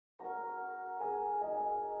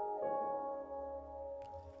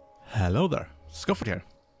Hello there, Scofford here.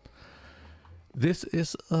 This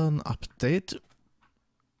is an update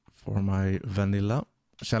for my vanilla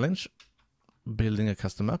challenge, building a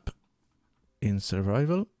custom map in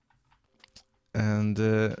survival. And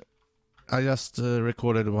I just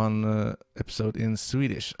recorded one episode in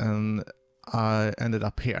Swedish, and I ended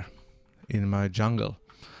up here in my jungle.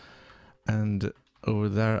 And over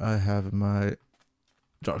there I have my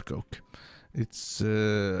dark oak. It's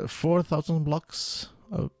 4,000 blocks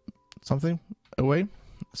something away,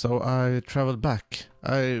 so I traveled back.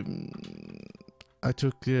 I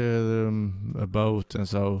took a boat and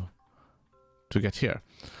so to get here,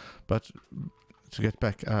 but to get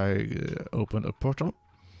back I opened a portal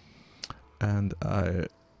and I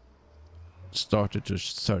started to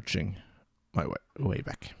searching my way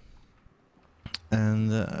back.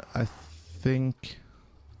 And I think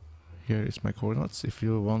here is my coordinates if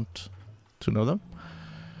you want to know them.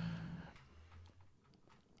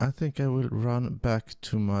 I think I will run back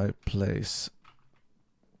to my place.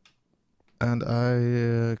 And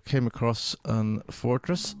I came across a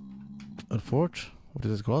fortress. A fort? What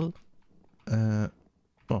is it called?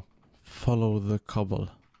 Oh, follow the cobble.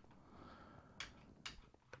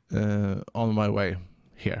 On my way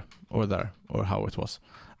here or there, or how it was.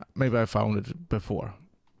 Maybe I found it before,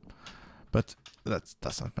 but that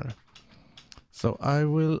doesn't matter. So I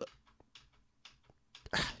will...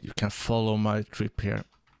 You can follow my trip here.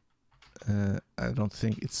 I don't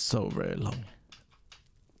think it's so very long.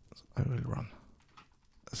 So I will run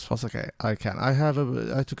as fast as I can.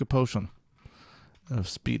 I took a potion, a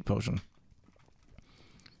speed potion,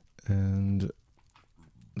 and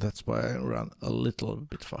that's why I run a little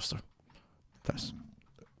bit faster. That's...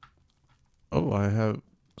 Oh, I have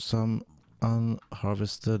some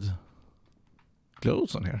unharvested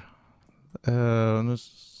clothes on here.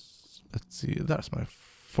 Let's see. There's my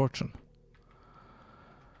fortune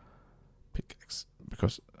pickaxe,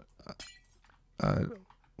 because I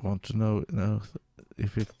want to know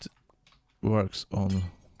if it works on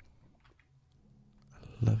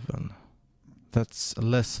 11. That's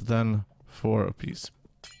less than 4 apiece.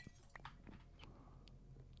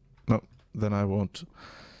 No, then I won't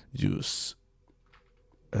use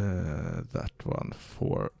that one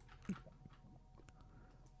for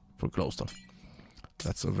glowstone.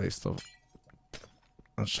 That's a waste of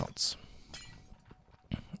shots.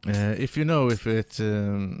 If you know if it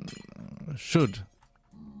should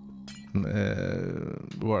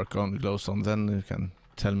work on glowstone, then you can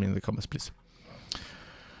tell me in the comments, please.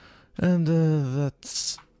 And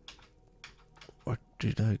that's... Where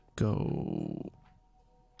did I go?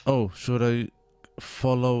 Oh, should I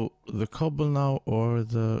follow the cobble now or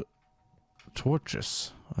the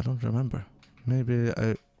torches? I don't remember. Maybe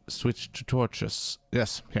I switched to torches.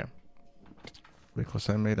 Yes, here. Because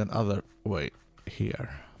I made another way here.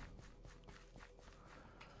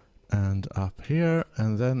 And up here,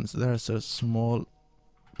 and then there's a small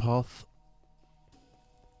path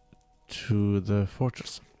to the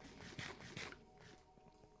fortress.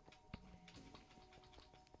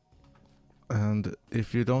 And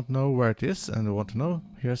if you don't know where it is and want to know,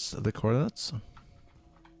 here's the coordinates.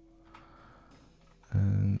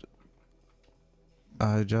 And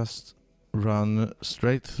I just run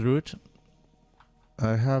straight through it.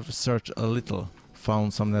 I have searched a little,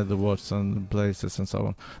 found some nether warts and blazes and so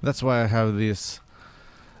on. That's why I have this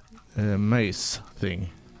maze thing,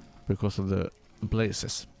 because of the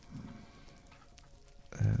blazes.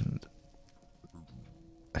 And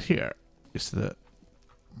here is the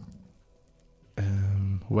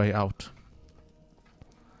way out.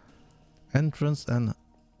 Entrance and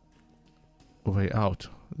way out.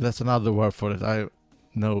 That's another word for it, I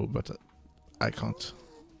know, but I can't.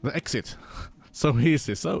 The exit. So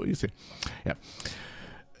easy, so easy. Yeah.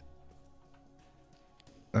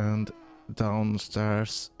 And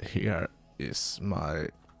downstairs here is my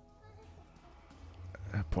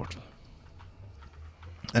portal.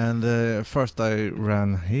 And first I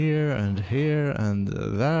ran here and there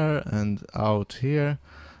and out here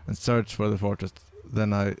and searched for the fortress.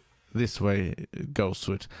 Then this way goes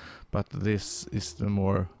to it, but this is the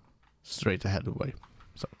more straight ahead way.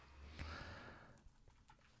 So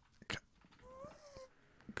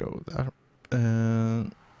go there.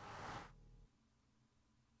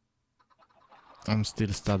 I'm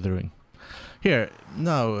still stuttering. Here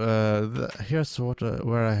now. Here's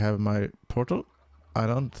where I have my portal. I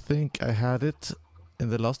don't think I had it in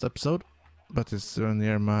the last episode, but it's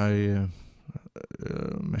near my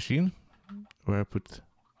machine, where I put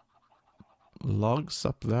logs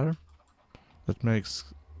up there. That makes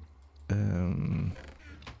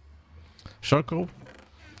charcoal,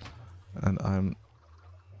 and I'm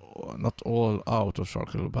not all out of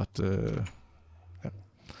charcoal, but yeah.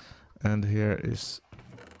 And here is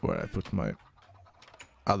where I put my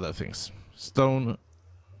other things. Stone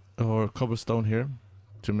or cobblestone here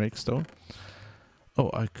to make stone. Oh,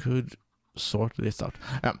 I could sort this out.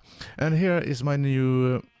 And here is my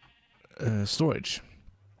new storage.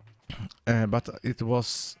 But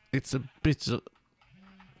it's a bit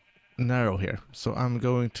narrow here, so I'm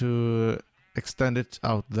going to extend it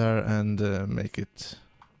out there and make it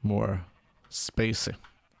more spacey,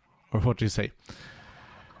 or what do you say?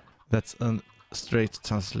 That's a straight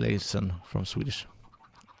translation from Swedish.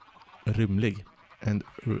 Rymlig, and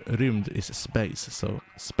rymd is space, so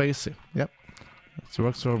spacey. Yep, that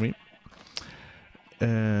works for me.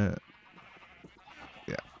 Yeah,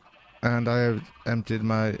 and I have emptied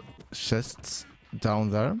my chests down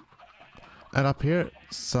there, and up here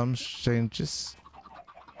some changes.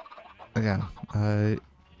 Yeah, I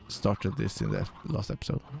started this in the last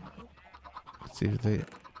episode. Let's see if they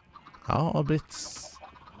are a bit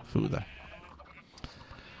food there.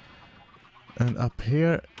 And up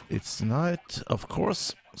here it's night, of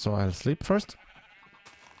course, so I'll sleep first.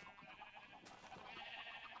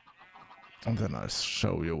 And then I'll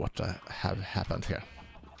show you what have happened here.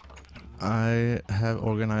 I have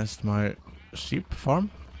organized my sheep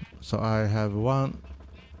farm. So I have one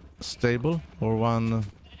stable, or one,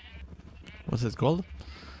 what's it called?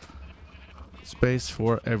 Space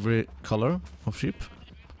for every color of sheep.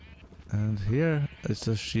 And here is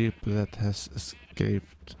a sheep that has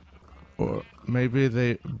escaped, or maybe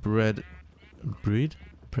they breeded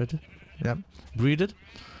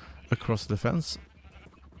across the fence.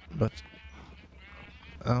 But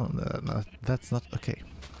oh, no, that's not okay.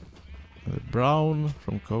 Brown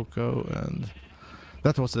from cocoa, and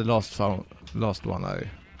that was the last one I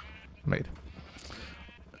made,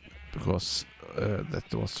 because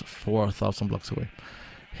that was 4,000 blocks away.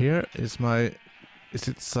 Here is my, is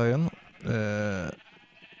it cyan?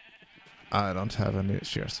 I don't have any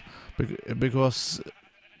shears because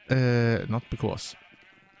not because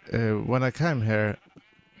when I came here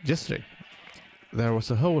yesterday there was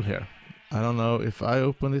a hole here. I don't know if I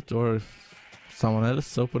opened it or if someone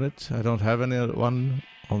else opened it. I don't have anyone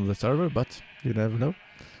on the server, but you never know.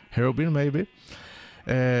 Herobin maybe.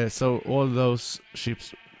 So all those sheep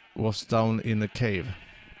was down in a cave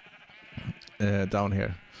down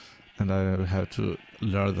here, and I have to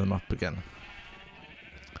lure them up again.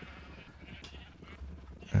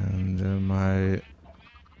 And my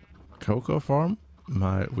cocoa farm,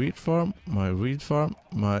 my wheat farm, my reed farm,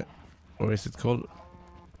 my, or is it called?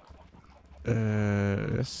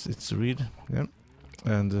 Yes, it's reed. Yeah,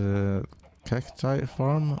 and cacti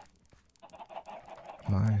farm,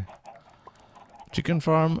 my chicken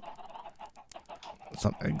farm,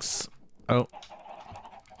 some eggs. Oh,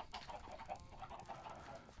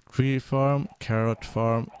 tree farm, carrot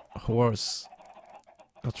farm, horse,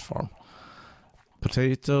 not farm.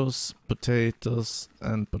 Potatoes, potatoes,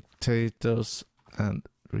 and potatoes, and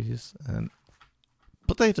trees, and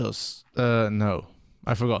potatoes. No,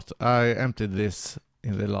 I forgot. I emptied this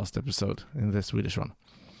in the last episode, in the Swedish one.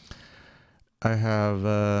 I have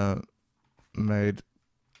made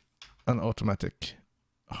an automatic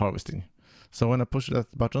harvesting. So when I push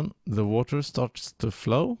that button, the water starts to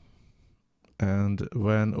flow, and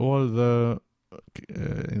when all the,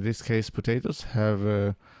 in this case potatoes,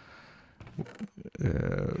 have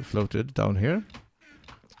floated down here,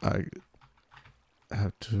 I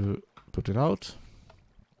have to put it out,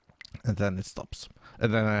 and then it stops,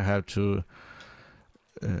 and then I have to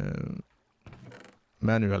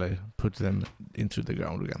manually put them into the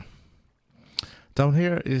ground again. Down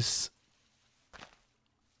here is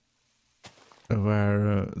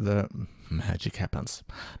where the magic happens.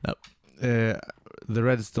 Now, the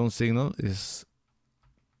redstone signal is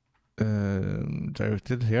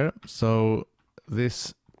directed here, so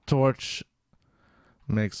this torch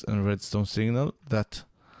makes a redstone signal that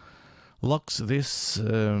locks this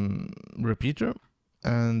repeater,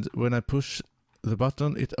 and when I push the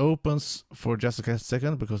button it opens for just a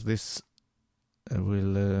second, because this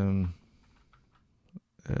will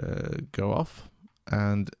go off,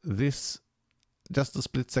 and this just a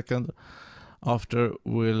split second after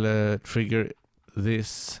will trigger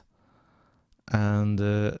this, and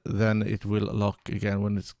then it will lock again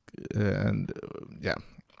when it's and yeah,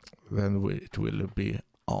 then it will be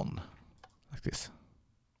on like this,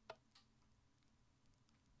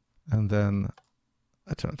 and then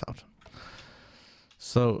I turn it out.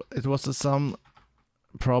 So it was some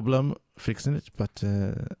problem fixing it, but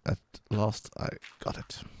at last I got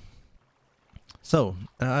it. So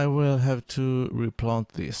I will have to replant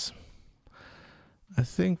this. I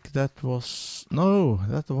think that was... No,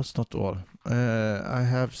 that was not all. I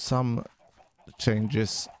have some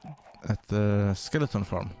changes at the skeleton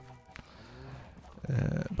farm.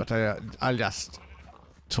 But I'll just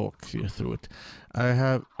talk you through it. I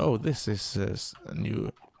have... Oh, this is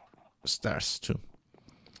new stairs too.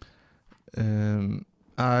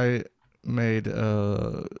 I made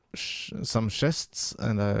some chests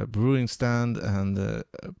and a brewing stand and a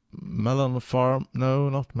melon farm. No,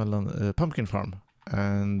 not melon. Pumpkin farm.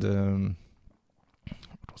 And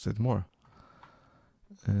what was it more?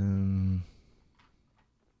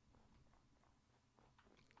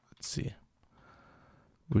 Let's see.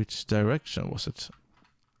 Which direction was it?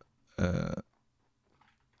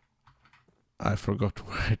 I forgot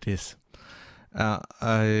where it is.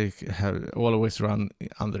 I have always run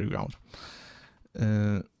underground.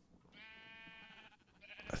 I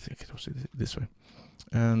think it was this way.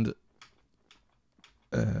 And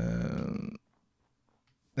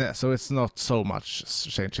yeah, so it's not so much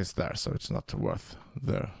changes there, so it's not worth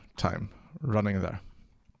the time running there.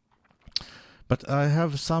 But I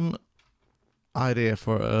have some idea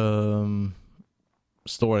for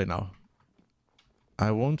story now.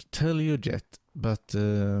 I won't tell you yet, but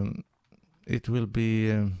it will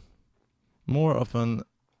be more of an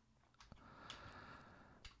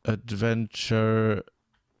adventure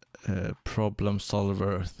problem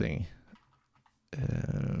solver thing.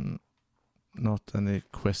 Not any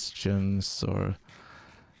questions or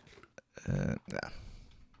yeah,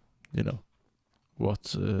 you know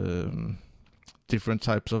what different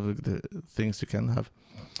types of the things you can have.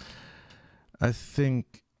 I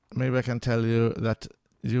think maybe I can tell you that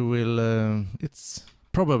you will it's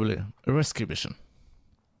probably a rescue mission.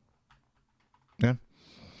 Yeah,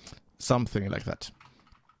 something like that.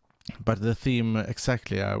 But the theme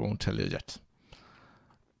exactly I won't tell you yet.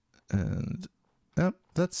 And yeah,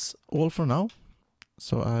 that's all for now.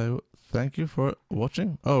 So I thank you for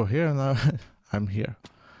watching. Oh, here now I'm here.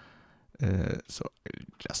 So I'll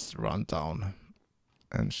just run down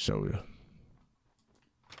and show you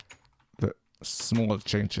the small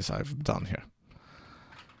changes I've done here.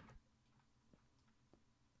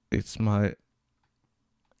 It's my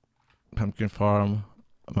pumpkin farm,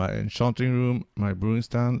 my enchanting room, my brewing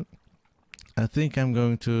stand. I think I'm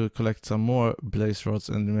going to collect some more blaze rods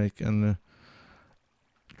and make a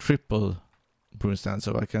triple brewing stand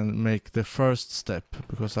so I can make the first step,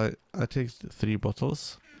 because I take 3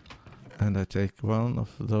 bottles and I take one of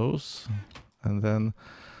those, and then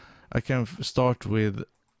I can start with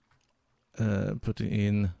putting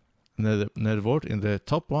in nether wart in the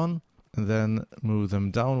top one, and then move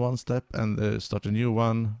them down 1 step and start a new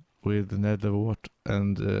one with nether wart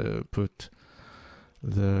and put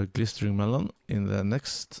the glistering melon in the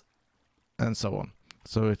next, and so on.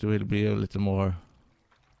 So it will be a little more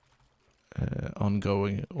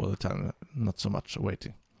ongoing all the time, not so much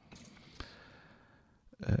waiting.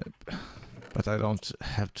 But I don't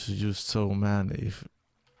have to use so many. If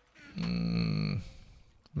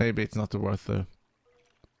maybe it's not worth it,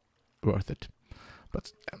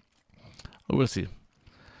 but we'll see.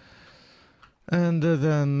 And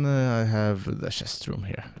then I have the chest room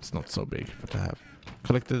here. It's not so big, but I have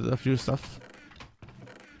collected a few stuff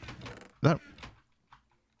there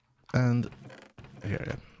and here.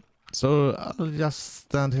 Yeah. So I'll just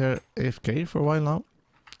stand here AFK for a while now,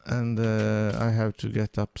 and I have to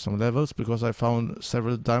get up some levels because I found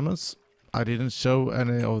several diamonds. I didn't show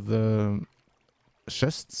any of the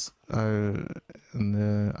chests in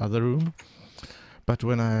the other room, but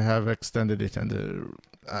when I have extended it, and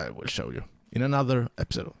I will show you in another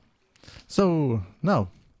episode. So now,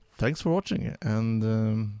 thanks for watching,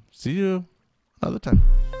 and see you another time.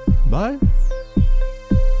 Bye!